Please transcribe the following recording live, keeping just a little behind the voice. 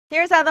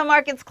Here's how the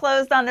markets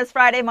closed on this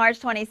Friday, March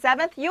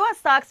 27th. U.S.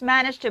 stocks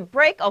managed to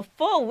break a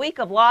full week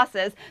of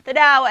losses. The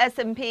Dow,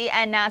 S&P,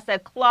 and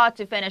Nasdaq clawed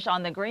to finish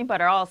on the green,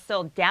 but are all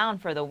still down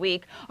for the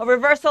week. A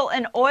reversal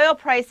in oil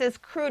prices.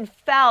 Crude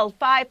fell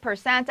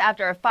 5%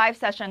 after a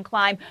 5-session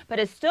climb, but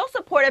is still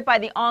supported by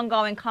the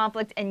ongoing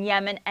conflict in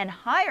Yemen and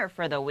higher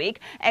for the week.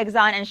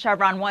 Exxon and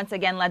Chevron once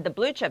again led the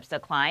blue chips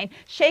decline.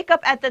 Shakeup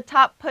at the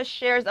top pushed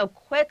shares of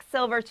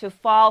Quicksilver to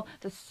fall.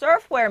 The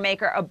surfwear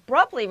maker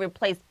abruptly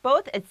replaced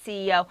both its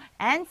CEO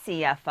and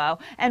CFO.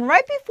 And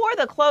right before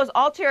the close,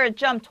 Altera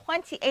jumped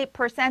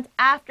 28%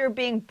 after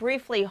being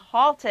briefly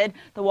halted.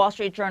 The Wall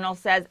Street Journal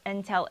says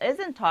Intel is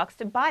in talks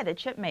to buy the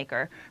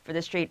chipmaker. For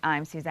The Street,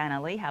 I'm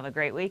Susanna Lee. Have a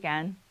great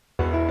weekend.